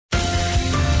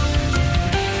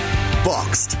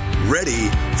ready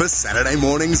for Saturday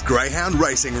morning's Greyhound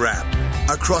Racing Wrap.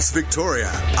 Across Victoria,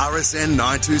 RSN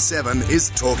 927 is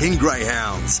talking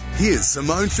Greyhounds. Here's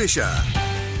Simone Fisher.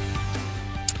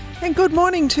 And good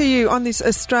morning to you on this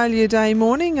Australia Day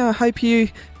morning. I hope you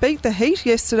beat the heat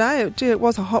yesterday. It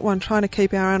was a hot one trying to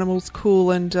keep our animals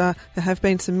cool, and there have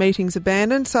been some meetings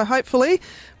abandoned. So hopefully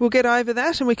we'll get over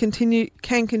that and we can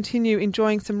continue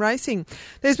enjoying some racing.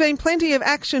 There's been plenty of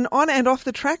action on and off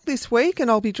the track this week,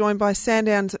 and I'll be joined by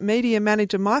Sandown's media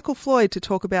manager Michael Floyd to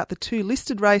talk about the two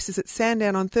listed races at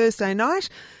Sandown on Thursday night,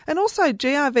 and also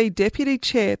GRV Deputy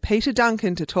Chair Peita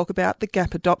Duncan to talk about the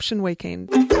Gap Adoption Weekend.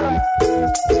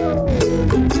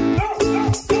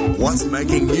 What's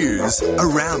making news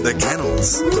around the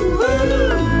kennels?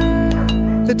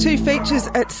 The two features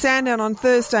at Sandown on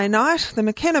Thursday night, the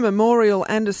McKenna Memorial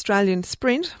and Australian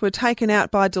Sprint, were taken out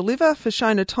by Deliver for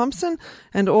Shona Thompson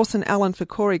and Orson Allen for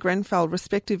Corey Grenfell,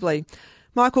 respectively.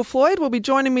 Michael Floyd will be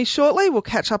joining me shortly. We'll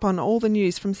catch up on all the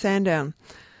news from Sandown.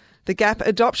 The Gap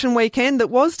Adoption Weekend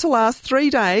that was to last 3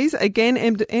 days again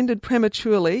ended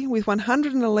prematurely, with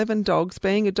 111 dogs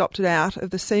being adopted out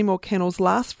of the Seymour Kennels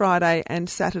last Friday and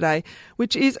Saturday,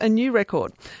 which is a new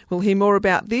record. We'll hear more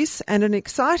about this and an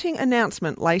exciting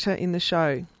announcement later in the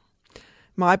show.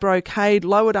 My Brocade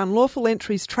lowered unlawful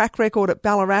entries track record at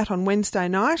Ballarat on Wednesday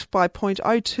night by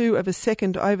 0.02 of a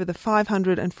second over the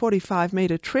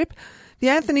 545-metre trip. The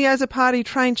Anthony Azzopardi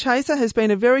trained chaser has been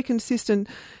a very consistent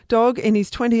dog in his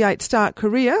 28-start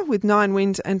career with 9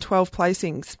 wins and 12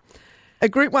 placings. A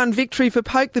Group 1 victory for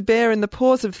Poke the Bear in the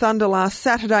Paws of Thunder last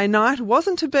Saturday night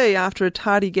wasn't to be after a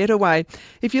tardy getaway.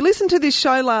 If you listened to this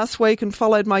show last week and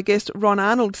followed my guest Ron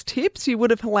Arnold's tips, you would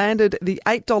have landed the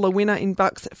 $8 winner in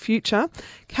Bucks Future.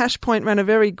 Cash Point ran a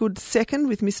very good second,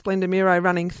 with Miss Splendor Miro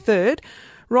running third.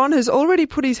 Ron has already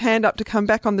put his hand up to come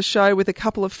back on the show with a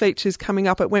couple of features coming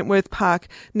up at Wentworth Park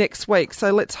next week,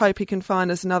 so let's hope he can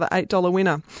find us another $8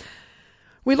 winner.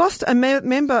 We lost a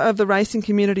member of the racing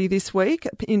community this week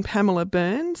in Pamela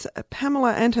Burns.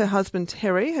 Pamela and her husband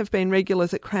Terry have been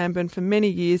regulars at Cranbourne for many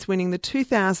years, winning the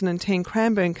 2010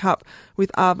 Cranbourne Cup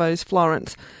with Arvo's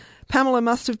Florence. Pamela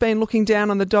must have been looking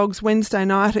down on the dogs Wednesday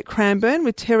night at Cranbourne,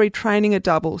 with Terry training a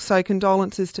double, so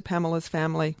condolences to Pamela's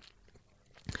family.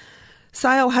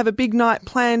 Sale have a big night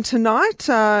planned tonight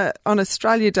on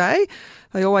Australia Day.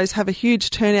 They always have a huge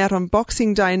turnout on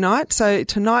Boxing Day night, so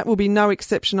tonight will be no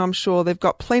exception, I'm sure. They've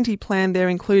got plenty planned there,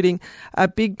 including a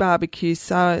big barbecue,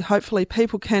 so hopefully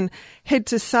people can head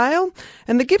to Sale.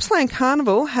 And the Gippsland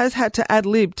Carnival has had to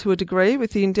ad-lib to a degree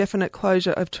with the indefinite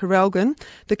closure of Traralgon.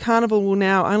 The carnival will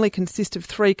now only consist of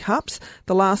 3 cups,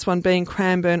 the last one being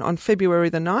Cranbourne on February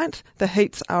the 9th. The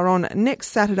heats are on next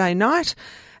Saturday night.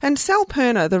 And Sal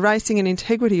Perner, the Racing and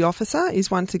Integrity Officer,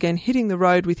 is once again hitting the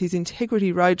road with his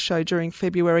Integrity Roadshow during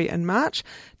February and March.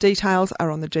 Details are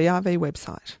on the GRV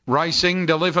website. Racing,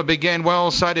 Deliver began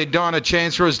well, so did Dinah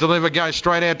Chancer as Deliver goes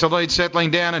straight out to lead, settling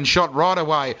down and shot right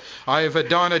away. Over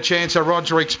Dinah Chancer,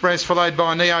 Roger Express, followed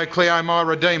by Neo Cleo, My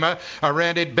Redeemer.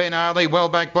 Around it, Ben Harley, well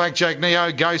back, Blackjack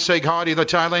Neo, Go Seek Heidi, the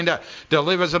tail ender.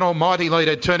 Delivers an almighty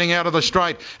leader, turning out of the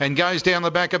straight and goes down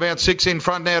the back about 6 in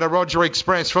front now to Roger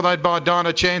Express, followed by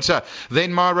Dinah Chancer.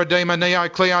 Then My Redeemer, Neo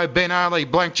Cleo, Ben Harley,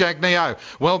 Blackjack Neo.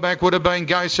 Well back would have been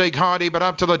Go Seek Heidi, but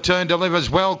up to the turn Delivers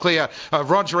well clear of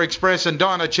Roger Express and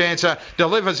Dinah Chancer.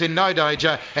 Delivers in no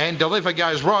danger, and Deliver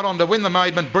goes right on to win the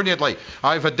maidment brilliantly.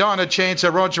 Over Dinah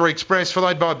Chancer, Roger Express,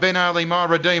 followed by Ben Harley, My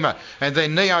Redeemer, and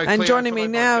then Neo Cleo. And joining me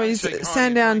now is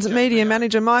Sandown's media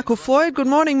manager Michael Floyd. Good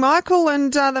morning, Michael.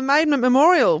 And the maidment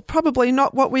memorial, probably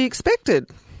not what we expected.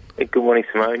 Good morning,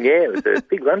 Simone. Yeah, it was a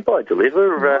big run by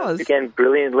Deliver. Began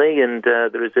brilliantly, and the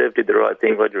reserve did the right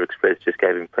thing. Roger Express just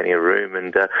gave him plenty of room,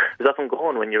 and it was often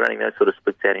gone when you're running those sort of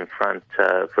splits out in front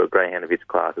for a greyhound of its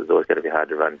class. It's always going to be hard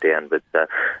to run down, but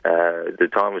the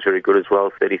time was very good as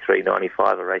well,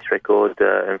 33.95, a race record,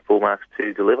 and full marks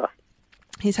to Deliver.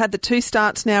 He's had the 2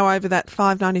 starts now over that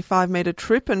 595-metre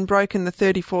trip and broken the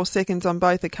 34 seconds on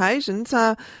both occasions.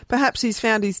 Perhaps he's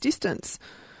found his distance.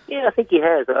 Yeah, I think he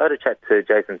has. I had a chat to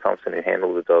Jason Thompson, who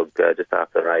handled the dog just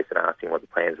after the race, and asked him what the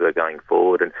plans were going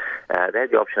forward. And they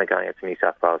had the option of going out to New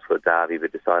South Wales for a derby,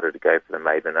 but decided to go for the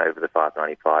maiden over the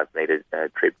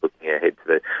 595-metre trip, looking ahead to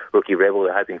the Rookie Rebel.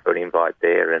 They're hoping for an invite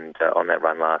there, and on that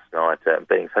run last night,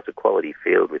 being such a quality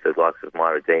field with the likes of My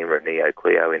Redeemer and Neo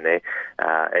Cleo in there,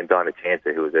 and Dinah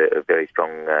Chancer, who was a very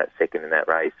strong second in that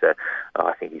race.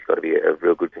 I think he's got to be a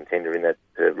real good contender in that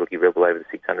Rookie Rebel over the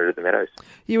 600 at the Meadows.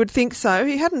 You would think so.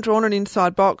 He hadn't drawn an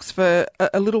inside box for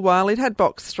a little while. He'd had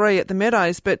box 3 at the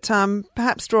Meadows, but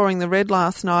perhaps drawing the red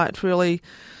last night really,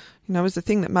 was the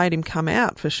thing that made him come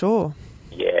out for sure.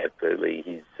 Yeah, absolutely.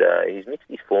 He's he's mixed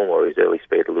his form or his early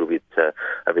speed a little bit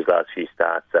of his last few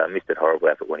starts. Missed it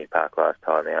horribly up at Winnie Park last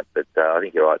time out, but I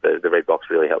think you're right. The red box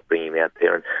really helped bring him out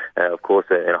there, and of course,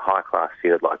 in a high-class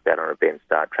field like that on a bend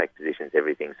start, track positions,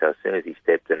 everything. So as soon as he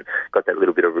stepped and got that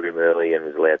little bit of room early and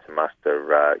was allowed to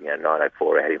muster,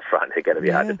 9:04 out in front, they're going to be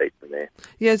hard to beat from there.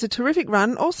 Yeah, it's a terrific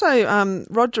run. Also,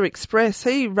 Roger Express,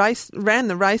 he ran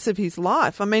the race of his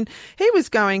life. I mean, he was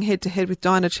going head-to-head with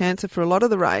Dinah Chancer for a lot of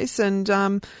the race, and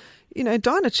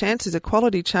Dinah Chance is a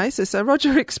quality chaser. So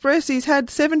Roger Express, he's had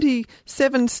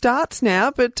 77 starts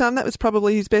now, but that was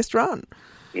probably his best run.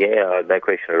 Yeah, no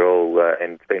question at all.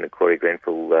 And speaking of Corey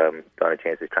Grenfell, Dinah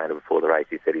Chance's trainer before the race,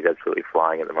 he said he's absolutely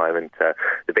flying at the moment.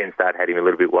 The bend start had him a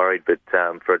little bit worried, but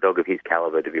for a dog of his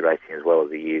calibre to be racing as well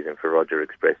as he is, and for Roger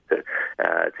Express to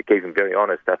keep him very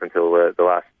honest up until the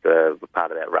last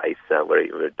part of that race,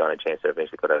 where Dinah Chance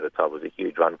eventually got over the top, was a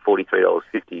huge run.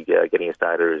 $43.50 getting a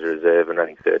starter as a reserve and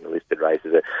running third in the listed race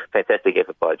is a fantastic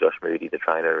effort by Josh Moody, the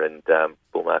trainer, and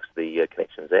full marks to the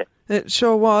connections there. It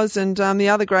sure was, and the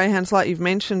other greyhounds, like you've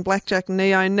mentioned, Blackjack,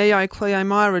 Neo, Cleo,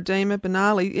 My Redeemer,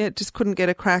 Benali, just couldn't get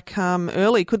a crack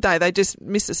early, could they? They just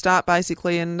missed the start,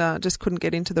 basically, and just couldn't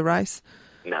get into the race.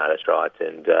 No, that's right,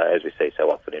 and as we see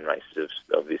so often in races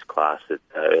of this class, that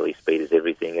early speed is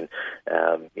everything, and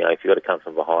if you've got to come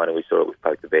from behind, and we saw it with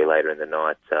Poke the Bear later in the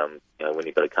night, when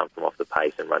you've got to come from off the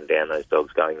pace and run down those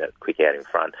dogs going that quick out in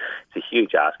front, it's a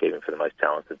huge ask even for the most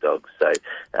talented dogs. So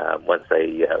once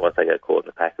they got caught in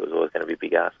the pack, it was always going to be a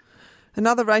big ask.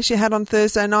 Another race you had on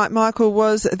Thursday night, Michael,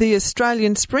 was the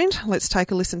Australian Sprint. Let's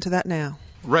take a listen to that now.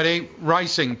 Ready,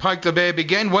 racing. Poke the Bear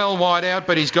began well wide out,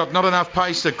 but he's got not enough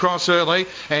pace to cross early.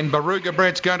 And Baruga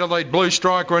Brett's going to lead Blue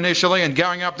Striker initially, and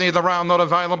going up near the rail, not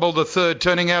available, the third,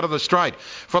 turning out of the straight.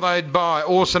 Followed by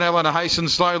Orson Allen, hasten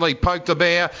slowly. Poke the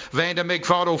Bear, Vander Mick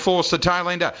will force the tail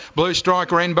ender. Blue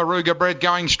Striker and Baruga Brett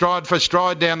going stride for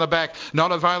stride down the back.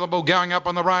 Not available, going up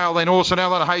on the rail. Then Orson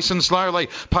Allen, hasten slowly.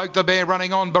 Poke the Bear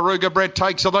running on. Baruga Brett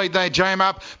takes the lead. They jam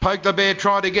up. Poke the Bear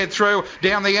tried to get through.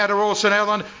 Down the outer, Orson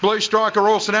Allen. Blue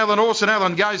Striker, Orson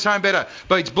Allen goes home better.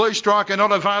 Beats Blue Striker,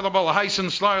 not available. Hasten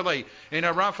slowly in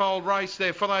a rough old race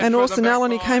there. And Orson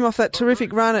Allen, he came off that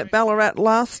terrific run at Ballarat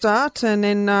last start, and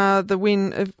then the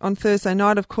win on Thursday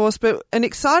night, of course. But an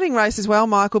exciting race as well,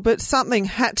 Michael, but something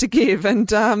had to give,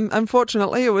 and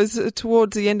unfortunately it was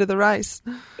towards the end of the race.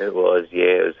 It was,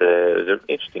 yeah. It was an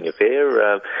interesting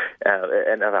affair.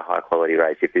 Another high-quality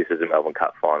race. If this was a Melbourne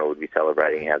Cup final, we'd be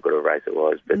celebrating how good a race it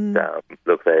was. But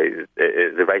look,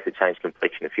 the race had changed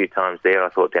complexion a few times there. I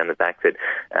thought down the back that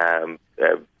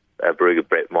Baruga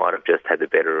Brett might have just had the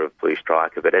better of Blue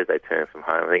Striker, but as they turned from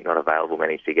home, I think Not Available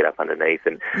managed to get up underneath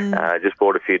and just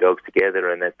brought a few dogs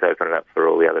together, and that's opened it up for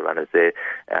all the other runners there.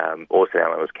 Orson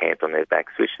Allen was camped on their back,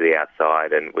 switched to the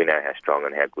outside, and we know how strong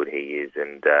and how good he is,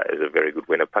 and it was a very good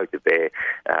winner. Poke the Bear,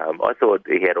 I thought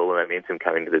he had all the momentum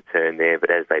coming to the turn there,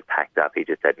 but as they packed up, he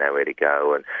just had nowhere to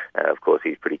go, and of course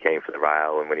he's pretty keen for the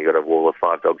rail, and when you got a wall of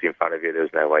 5 dogs in front of you, there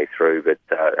was no way through, but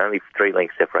only 3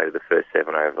 lengths separated the first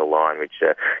 7 over the line, which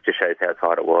just shows how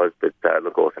tight it was. But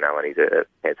look, Orson Allen, he's a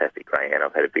fantastic greyhound.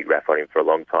 I've had a big rap on him for a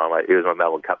long time. He was my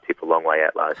Melbourne Cup tip a long way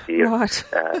out last year. Right.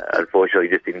 Unfortunately,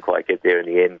 just didn't quite get there in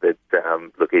the end. But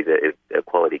look, he's a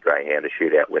quality greyhound, a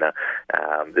shootout winner.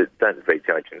 Don't read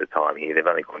too much into time here. They've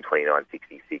only gone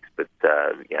 29.66, but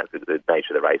the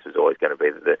nature of the race was always going to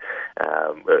be that,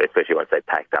 especially once they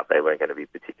packed up, they weren't going to be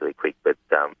particularly quick. But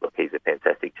look, he's a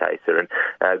fantastic chaser,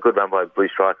 and good run by Blue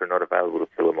Striker, and Not Available to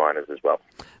Phil Miners as well.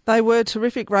 They were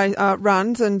terrific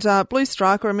runs, and Blue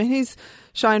Striker, I mean, he's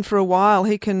shown for a while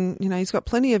he can, he's got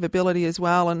plenty of ability as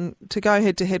well, and to go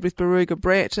head-to-head with Baruga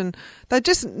Brett, and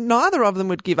neither of them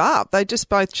would give up. They just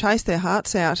both chased their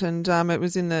hearts out, and it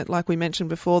was in the, like we mentioned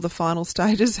before, the final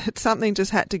stages. Something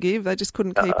just had to give. They just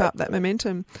couldn't keep up that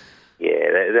momentum.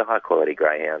 Yeah, they're high-quality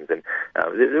greyhounds, and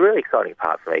the really exciting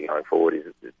part for me going forward is,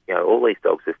 all these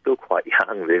dogs are still quite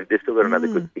young. They've still got another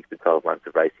good 6 to 12 months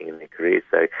of racing in their career.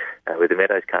 So with the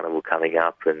Meadows Carnival coming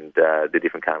up and the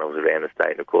different carnivals around the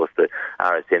state, and of course the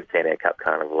RSN Sandown Cup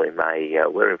Carnival in May,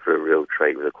 we're in for a real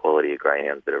treat with the quality of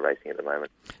greyhounds that are racing at the moment.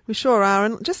 We sure are.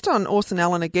 And just on Orson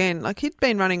Allen again, he'd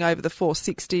been running over the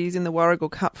 460s in the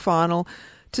Warragul Cup final.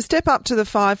 To step up to the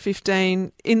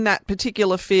 5:15 in that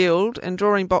particular field and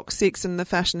drawing box 6 in the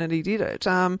fashion that he did it,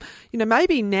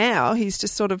 maybe now he's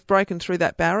just sort of broken through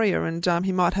that barrier, and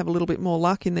he might have a little bit more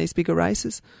luck in these bigger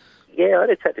races. Yeah, I had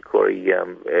a chat to Corey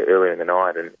earlier in the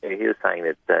night, and he was saying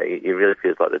that he really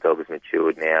feels like the dog has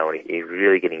matured now, and he's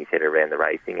really getting his head around the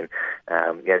racing. And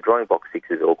drawing box 6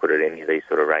 is awkward at any of these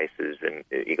sort of races, and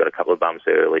he got a couple of bumps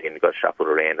early and got shuffled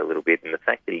around a little bit. And the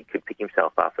fact that he could pick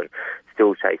himself up and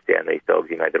still chase down these dogs,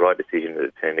 he made the right decision at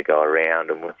the turn to go around.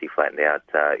 And once he flattened out,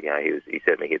 he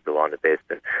certainly hit the line the best.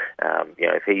 And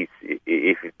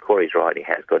if Corey's right, he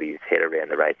has got his head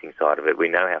around the racing side of it. We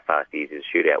know how fast he is as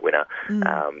a shootout winner.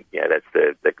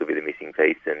 That could be the missing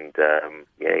piece, and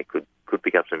he could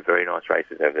pick up some very nice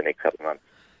races over the next couple of months.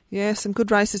 Yeah, some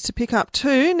good races to pick up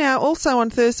too. Now, also on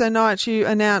Thursday night, you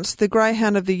announced the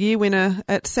Greyhound of the Year winner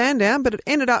at Sandown, but it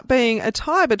ended up being a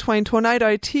tie between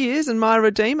Tornado Tears and My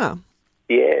Redeemer.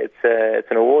 Yeah, it's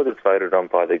an award that's voted on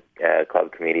by the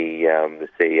club committee, the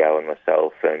CEO and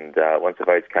myself, and once the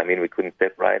votes came in, we couldn't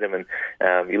separate them. And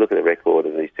you look at the record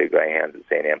of these two greyhounds at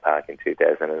Sandown Park in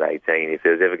 2018, if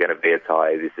there was ever going to be a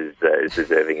tie, this is as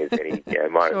deserving as any.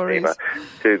 My sure Redeemer,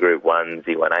 2 Group 1s,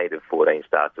 he won 8 of 14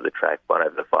 starts at the track, won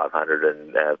over the 500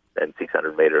 and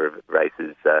 600 metre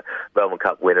races. Melbourne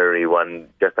Cup winner, he won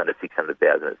just under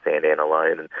 600,000 at Sandown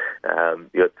alone. And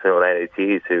you got Tornado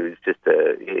Tears, who's just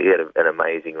he had an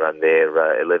amazing run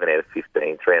there, 11 out of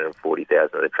 15, 340,000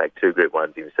 at the track, 2 Group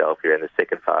 1s himself. He ran the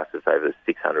second fastest over the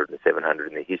 600 and 700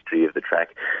 in the history of the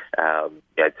track.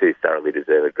 2 thoroughly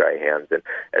deserved greyhounds. And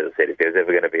as I said, if there's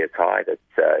ever going to be a tie, that's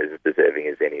as deserving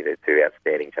as any. They're 2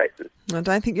 outstanding chasers. I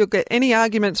don't think you'll get any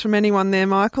arguments from anyone there,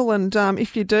 Michael. And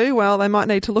if you do, well, they might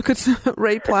need to look at some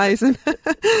replays. And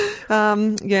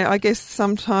I guess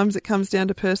sometimes it comes down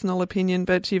to personal opinion,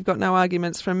 but you've got no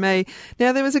arguments from me.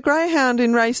 Now, there was a greyhound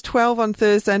in race 12 on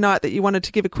Thursday night that you wanted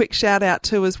to give a quick shout out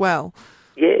to as well.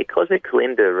 Yeah, Cosmic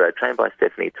Kalinda, trained by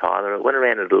Stephanie Tyler. It went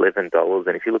around at $11,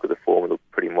 and if you look at the form, it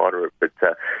looked pretty moderate, but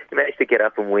he managed to get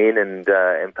up and win and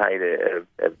paid a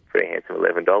very handsome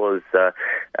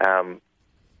 $11.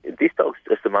 This dog's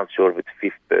just a month short of its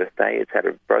 5th birthday. It's had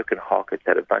a broken hock. It's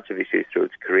had a bunch of issues through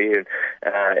its career.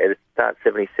 At start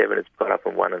 77, it's got up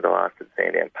and won in the last at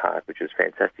Sandown Park, which was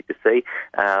fantastic to see.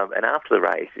 And after the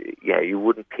race, you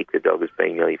wouldn't pick the dog as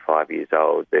being nearly 5 years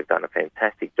old. They've done a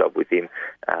fantastic job with him.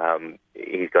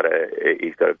 He's got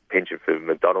a pension for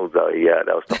McDonald's.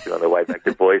 They'll stop him on the way back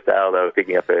to Boysdale. They were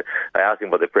picking up they asked him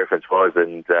what their preference was,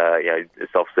 and a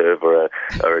soft serve or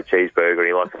a cheeseburger, and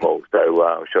he liked them all. So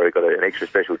I'm sure he got an extra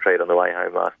special treat on the way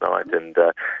home last night, and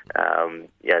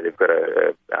they've got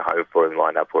a home for him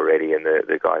lined up already, and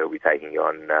the guy who'll be taking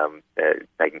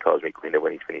Cosmic Kalinda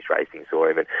when he's finished racing saw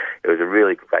him, and it was a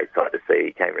really great sight to see.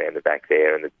 He came around the back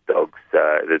there, and the dog's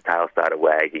the tail started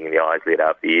wagging, and the eyes lit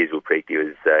up, the ears were pricked. He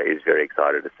was very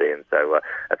excited to see him. So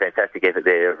a fantastic effort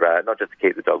there, not just to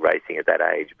keep the dog racing at that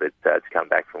age, but to come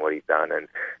back from what he's done and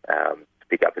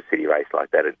pick up a city race like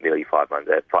that at nearly 5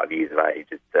 years of age.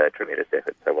 It's a tremendous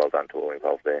effort, so well done to all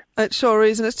involved there. It sure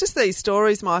is, and it's just these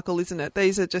stories, Michael, isn't it?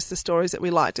 These are just the stories that we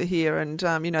like to hear, and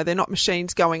they're not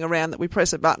machines going around that we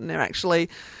press a button. They're actually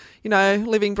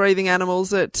living, breathing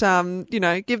animals that,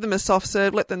 give them a soft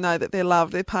serve, let them know that they're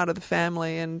loved, they're part of the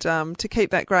family, and to keep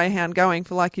that greyhound going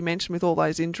for, like you mentioned, with all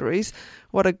those injuries,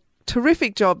 what a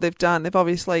terrific job they've done. They've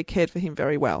obviously cared for him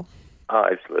very well. Oh,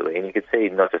 absolutely. And you could see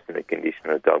not just in the condition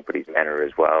of the dog, but his manner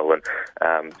as well.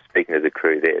 And speaking of the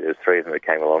crew there's 3 of them that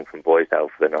came along from Boysdale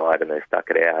for the night, and they stuck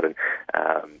it out. And,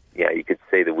 you could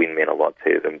see the win meant a lot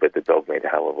to them, but the dog meant a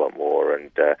hell of a lot more.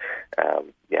 And,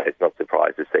 it's not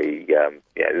surprised to see,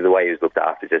 the way he was looked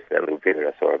after just that little bit.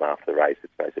 I saw him after the race.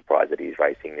 It's no surprise that he's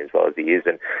racing as well as he is.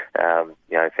 And,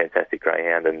 fantastic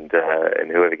greyhound. And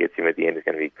whoever gets him at the end is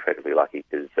going to be incredibly lucky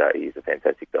because he's a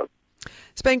fantastic dog.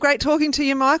 It's been great talking to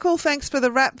you, Michael. Thanks for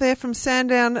the wrap there from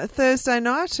Sandown Thursday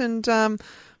night, and we'll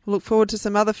look forward to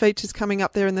some other features coming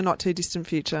up there in the not-too-distant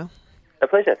future. A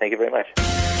pleasure. Thank you very much.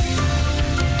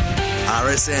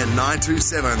 RSN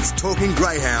 927's Talking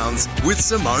Greyhounds with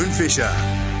Simone Fisher.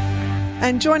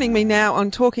 And joining me now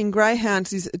on Talking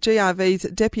Greyhounds is GRV's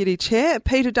Deputy Chair,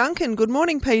 Peita Duncan. Good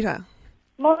morning, Peita.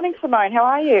 Morning, Simone. How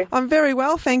are you? I'm very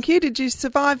well, thank you. Did you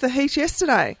survive the heat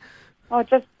yesterday? Oh,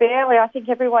 just barely. I think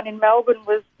everyone in Melbourne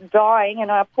was dying,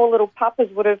 and our poor little puppers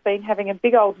would have been having a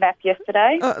big old nap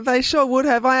yesterday. They sure would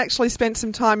have. I actually spent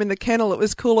some time in the kennel. It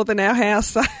was cooler than our house,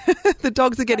 so the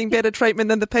dogs are getting better treatment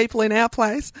than the people in our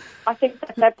place. I think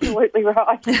that's absolutely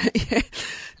right. Yeah.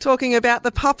 Talking about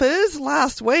the puppers,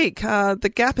 last week,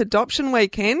 the Gap adoption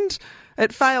weekend,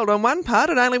 it failed on one part.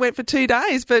 It only went for 2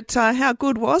 days, but how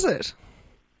good was it?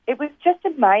 It was just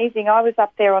amazing. I was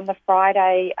up there on the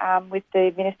Friday with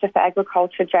the Minister for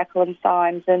Agriculture, Jacqueline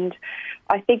Symes, and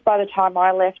I think by the time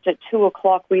I left at 2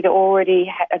 o'clock, we'd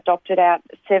already adopted out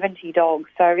 70 dogs.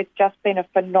 So it's just been a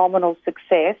phenomenal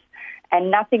success.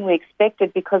 and nothing we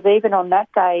expected, because even on that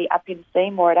day up in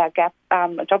Seymour at our Gap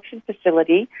adoption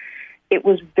facility, it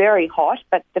was very hot,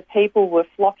 but the people were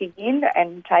flocking in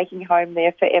and taking home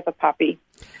their forever puppy.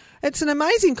 It's an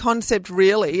amazing concept,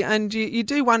 really, and you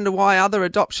do wonder why other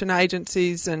adoption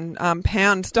agencies and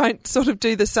pounds don't sort of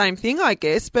do the same thing, I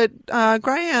guess, but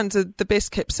Greyhounds are the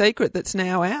best-kept secret that's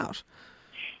now out.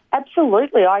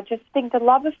 Absolutely. I just think the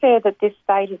love affair that this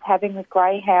state is having with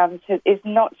greyhounds is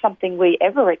not something we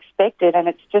ever expected, and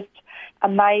it's just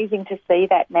amazing to see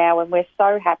that now, and we're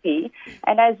so happy.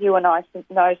 And as you and I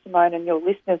know, Simone, and your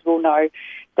listeners will know,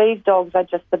 these dogs are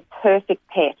just the perfect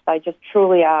pet. They just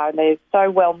truly are. They're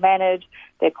so well mannered,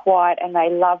 they're quiet, and they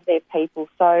love their people.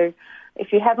 So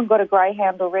if you haven't got a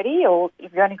greyhound already, or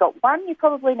if you've only got one, you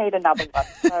probably need another one.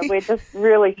 So we're just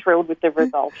really thrilled with the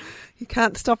result. You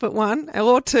can't stop at one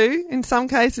or two. In some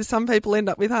cases, some people end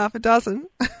up with half a dozen.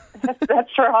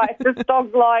 That's right. There's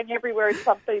dogs lying everywhere in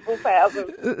some people's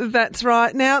houses. That's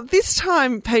right. Now, this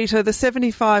time, Peita, the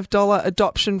 $75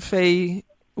 adoption fee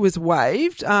was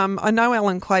waived. I know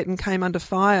Alan Clayton came under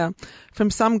fire from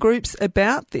some groups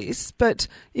about this, but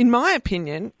in my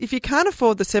opinion, if you can't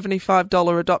afford the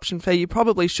 $75 adoption fee, you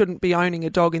probably shouldn't be owning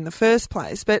a dog in the first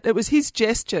place. But it was his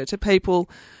gesture to people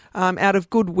out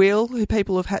of goodwill, who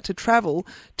people have had to travel,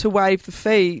 to waive the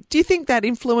fee. Do you think that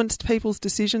influenced people's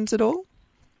decisions at all?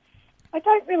 I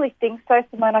don't really think so,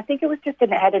 Simone. I think it was just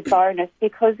an added bonus,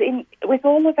 because with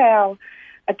all of our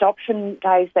adoption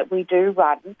days that we do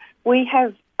run, we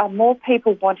have more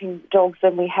people wanting dogs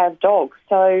than we have dogs.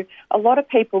 So a lot of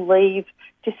people leave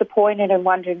disappointed and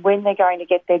wondering when they're going to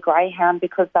get their greyhound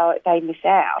because they miss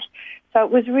out. So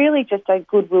it was really just a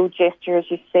goodwill gesture, as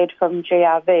you said, from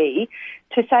GRV,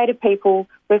 to say to people,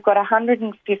 we've got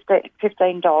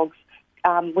 115 dogs.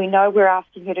 We know we're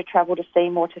asking you to travel to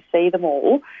Seymour to see them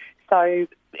all. So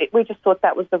we just thought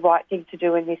that was the right thing to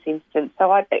do in this instance.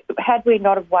 So had we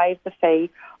not have waived the fee,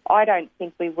 I don't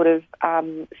think we would have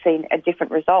seen a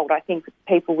different result. I think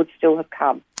people would still have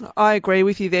come. I agree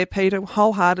with you there, Peita,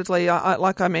 wholeheartedly.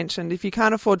 Like I mentioned, if you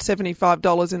can't afford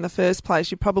 $75 in the first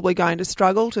place, you're probably going to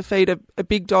struggle to feed a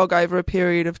big dog over a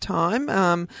period of time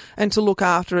and to look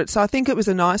after it. So I think it was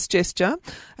a nice gesture.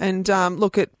 And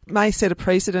look, it may set a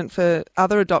precedent for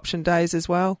other adoption days as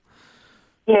well.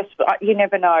 Yes, you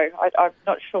never know. I'm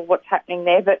not sure what's happening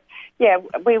there. But, yeah,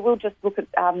 we will just look at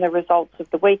the results of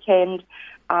the weekend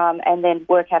and then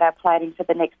work out our planning for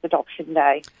the next adoption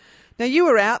day. Now, you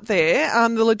were out there.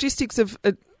 The logistics of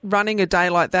running a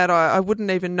day like that, I wouldn't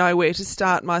even know where to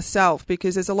start myself,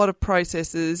 because there's a lot of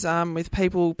processes with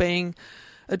people being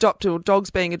adopted or dogs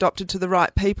being adopted to the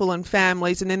right people and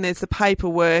families, and then there's the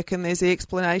paperwork and there's the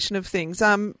explanation of things.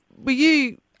 Were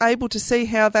you able to see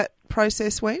how that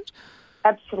process went?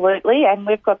 Absolutely, and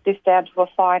we've got this down to a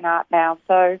fine art now.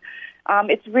 So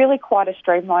it's really quite a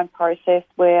streamlined process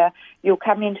where you'll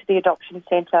come into the adoption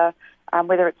centre,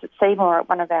 whether it's at Seymour or at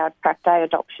one of our track day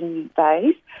adoption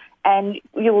days, and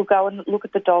you will go and look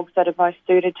at the dogs that are most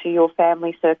suited to your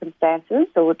family circumstances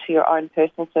or to your own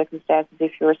personal circumstances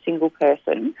if you're a single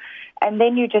person. And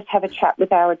then you just have a chat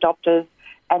with our adopters,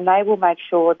 and they will make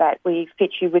sure that we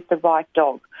fit you with the right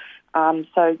dog.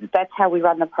 So that's how we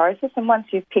run the process. And once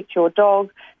you've picked your dog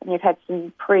and you've had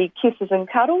some pre-kisses and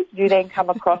cuddles, you then come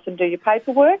across and do your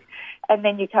paperwork, and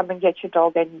then you come and get your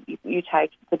dog and you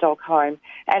take the dog home.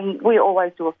 And we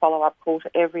always do a follow-up call to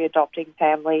every adopting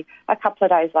family a couple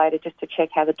of days later just to check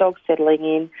how the dog's settling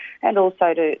in, and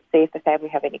also to see if the family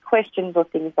have any questions or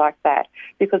things like that.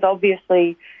 Because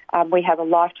obviously we have a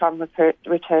lifetime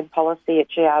return policy at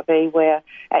GRV where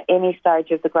at any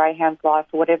stage of the greyhound's life,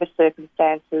 for whatever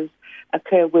circumstances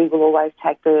occur, we will always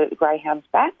take the greyhounds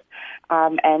back.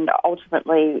 And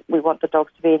ultimately, we want the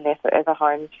dogs to be in their forever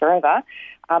homes forever.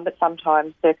 But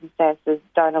sometimes circumstances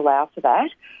don't allow for that,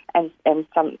 and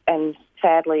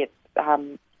sadly, it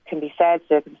can be sad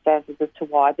circumstances as to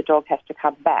why the dog has to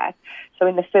come back. So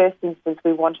in the first instance,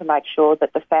 we want to make sure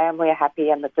that the family are happy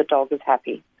and that the dog is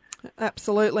happy.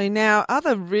 Absolutely. Now,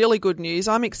 other really good news,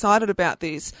 I'm excited about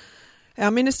this. Our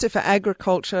Minister for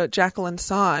Agriculture, Jacqueline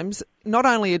Symes, not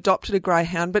only adopted a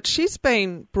greyhound, but she's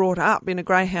been brought up in a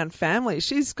greyhound family.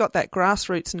 She's got that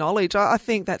grassroots knowledge. I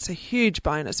think that's a huge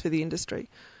bonus for the industry.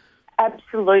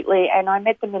 Absolutely, and I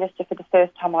met the Minister for the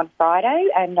first time on Friday,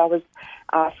 and I was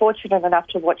fortunate enough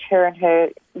to watch her and her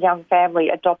young family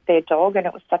adopt their dog, and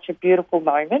it was such a beautiful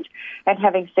moment. And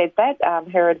having said that,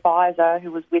 her advisor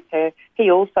who was with her, he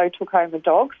also took home a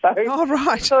dog, so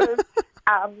right. sort of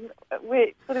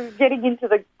We're sort of getting into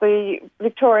the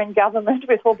Victorian government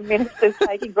with all the ministers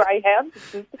taking greyhounds,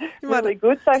 which is really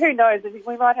good. So who knows?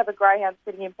 We might have a greyhound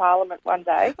sitting in Parliament one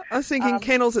day. I was thinking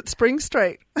kennels at Spring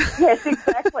Street. Yes,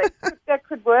 exactly. That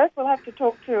could work. We'll have to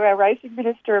talk to our racing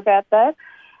minister about that.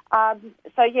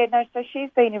 So she's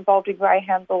been involved in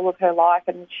greyhounds all of her life,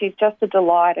 and she's just a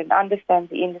delight and understands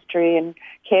the industry and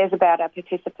cares about our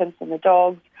participants and the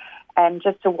dogs. And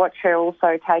just to watch her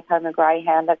also take home a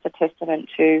greyhound, that's a testament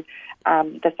to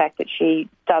the fact that she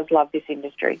does love this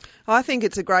industry. I think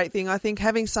it's a great thing. I think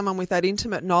having someone with that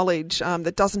intimate knowledge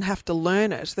that doesn't have to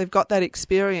learn it, they've got that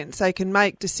experience, they can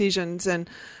make decisions and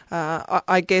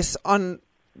I guess on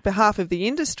behalf of the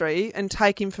industry and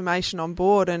take information on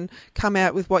board and come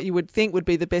out with what you would think would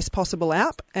be the best possible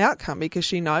outcome because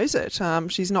she knows it.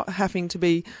 She's not having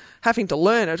to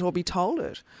learn it or be told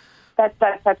it.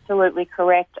 That's absolutely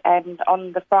correct. And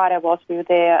on the Friday whilst we were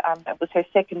there, it was her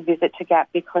second visit to GAP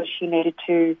because she needed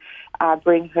to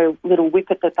bring her little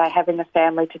whippet that they have in the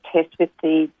family to test with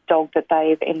the dog that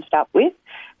they've ended up with,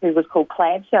 who was called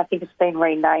Clancy. I think it's been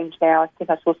renamed now. I think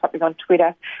I saw something on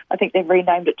Twitter. I think they've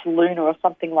renamed it to Luna or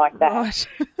something like that.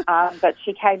 Right. But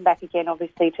she came back again,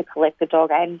 obviously, to collect the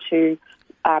dog and to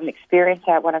experience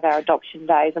out one of our adoption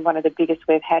days and one of the biggest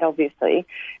we've had, obviously.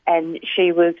 And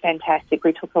she was fantastic.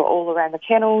 We took her all around the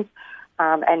kennels,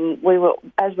 and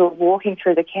as we were walking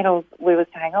through the kennels, we were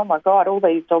saying, "Oh my God, all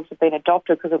these dogs have been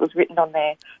adopted," because it was written on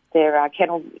their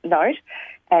kennel note.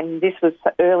 And this was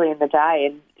early in the day,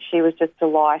 and she was just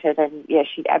delighted. And yeah,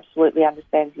 she absolutely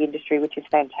understands the industry, which is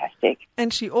fantastic.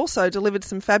 And she also delivered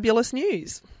some fabulous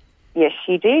news. Yes,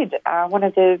 she did. One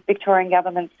of the Victorian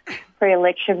government's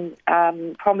pre-election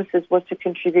promises was to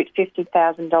contribute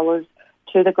 $50,000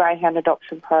 to the Greyhound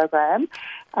adoption program.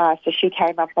 So she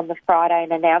came up on the Friday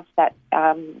and announced that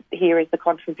here is the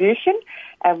contribution,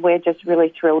 and we're just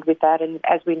really thrilled with that. And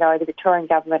as we know, the Victorian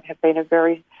government have been a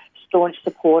very staunch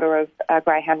supporter of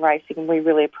greyhound racing, and we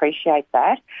really appreciate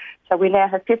that. So we now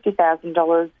have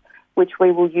 $50,000, which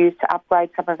we will use to upgrade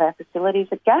some of our facilities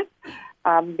at GAP.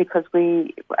 Because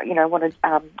we, want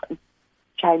to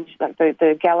change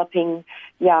the galloping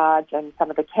yards and some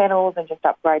of the kennels and just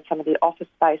upgrade some of the office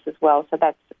space as well. So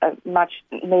that's a much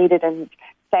needed and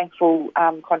thankful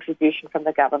contribution from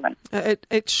the government.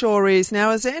 It sure is.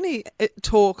 Now, is there any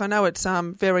talk, I know it's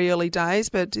very early days,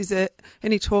 but is there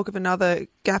any talk of another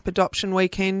GAP adoption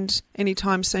weekend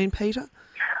anytime soon, Peita?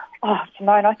 Oh,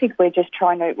 Simone, I think we're just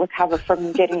trying to recover from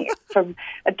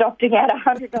adopting out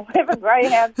 111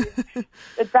 greyhounds in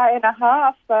a day and a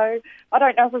half. So I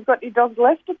don't know if we've got any dogs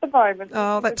left at the moment.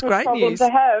 Oh, that's great news.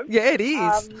 To have. Yeah, it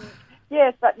is.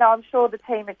 Yes, but no, I'm sure the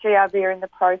team at GRB are in the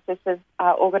process of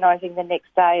organising the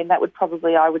next day, and that would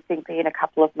probably, I would think, be in a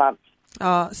couple of months.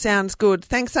 Oh, sounds good.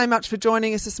 Thanks so much for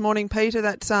joining us this morning, Peita.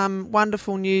 That's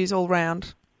wonderful news all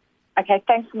round. Okay,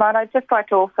 thanks, Simone. I'd just like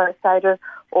to also say to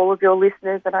all of your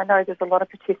listeners, and I know there's a lot of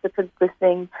participants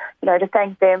listening, to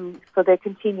thank them for their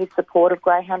continued support of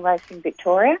Greyhound Racing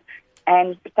Victoria,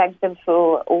 and thank them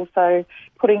for also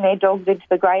putting their dogs into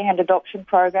the Greyhound adoption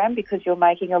program, because you're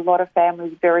making a lot of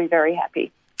families very, very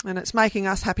happy. And it's making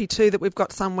us happy too that we've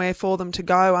got somewhere for them to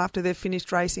go after they've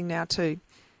finished racing now too.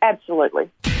 Absolutely.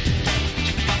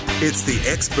 It's the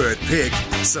expert pick,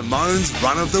 Simone's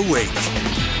Run of the Week.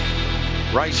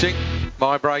 Racing.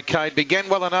 My Brocade began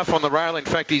well enough on the rail. In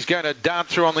fact, he's going to dart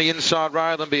through on the inside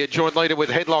rail and be a joint leader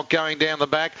with Headlock going down the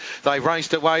back. They've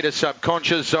raced away to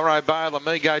Subconscious, Zorro Bale,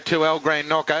 Amigo 2, El Grand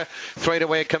Knocker, 3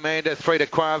 to Air Commander, 3 to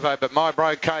Quavo. But My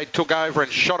Brocade took over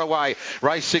and shot away.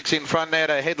 Race 6 in front now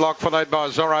to Headlock, followed by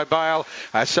Zorro Bale,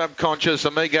 Subconscious,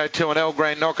 Amigo 2 and El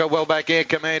Grand Knocker. Well back Air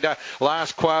Commander,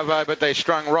 last Quavo, but they're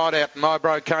strung right out. My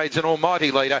Brocade's an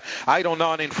almighty leader. 8 or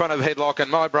 9 in front of Headlock,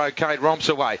 and My Brocade romps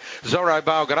away. Zorro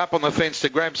Bale got up on the fence to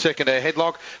grab second to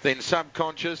Headlock, then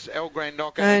Subconscious, El Grand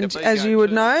Knocker. And as you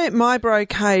would know, My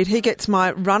Brocade, he gets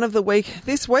my run of the week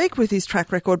this week with his track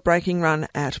record breaking run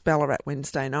at Ballarat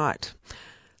Wednesday night.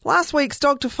 Last week's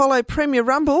Dog to Follow Premier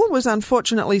Rumble was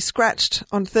unfortunately scratched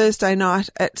on Thursday night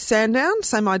at Sandown,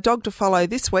 so my Dog to Follow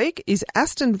this week is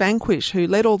Aston Vanquish, who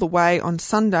led all the way on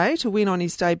Sunday to win on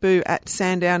his debut at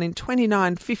Sandown in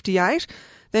 29.58.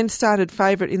 Then started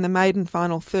favourite in the maiden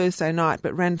final Thursday night,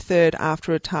 but ran third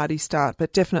after a tardy start,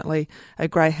 but definitely a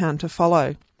greyhound to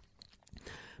follow.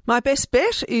 My best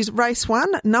bet is race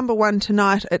 1, number 1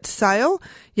 tonight at Sale.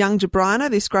 Young Jabrina,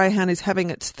 this greyhound is having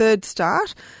its third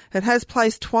start. It has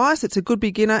placed twice. It's a good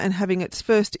beginner and having its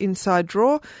first inside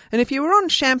draw. And if you were on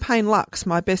Champagne Lux,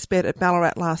 my best bet at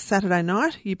Ballarat last Saturday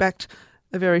night, you backed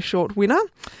a very short winner.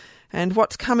 And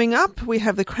what's coming up? We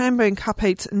have the Cranbourne Cup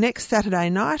heats next Saturday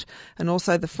night, and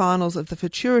also the finals of the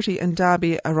Futurity and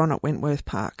Derby are on at Wentworth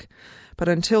Park. But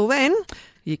until then,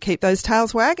 you keep those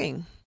tails wagging.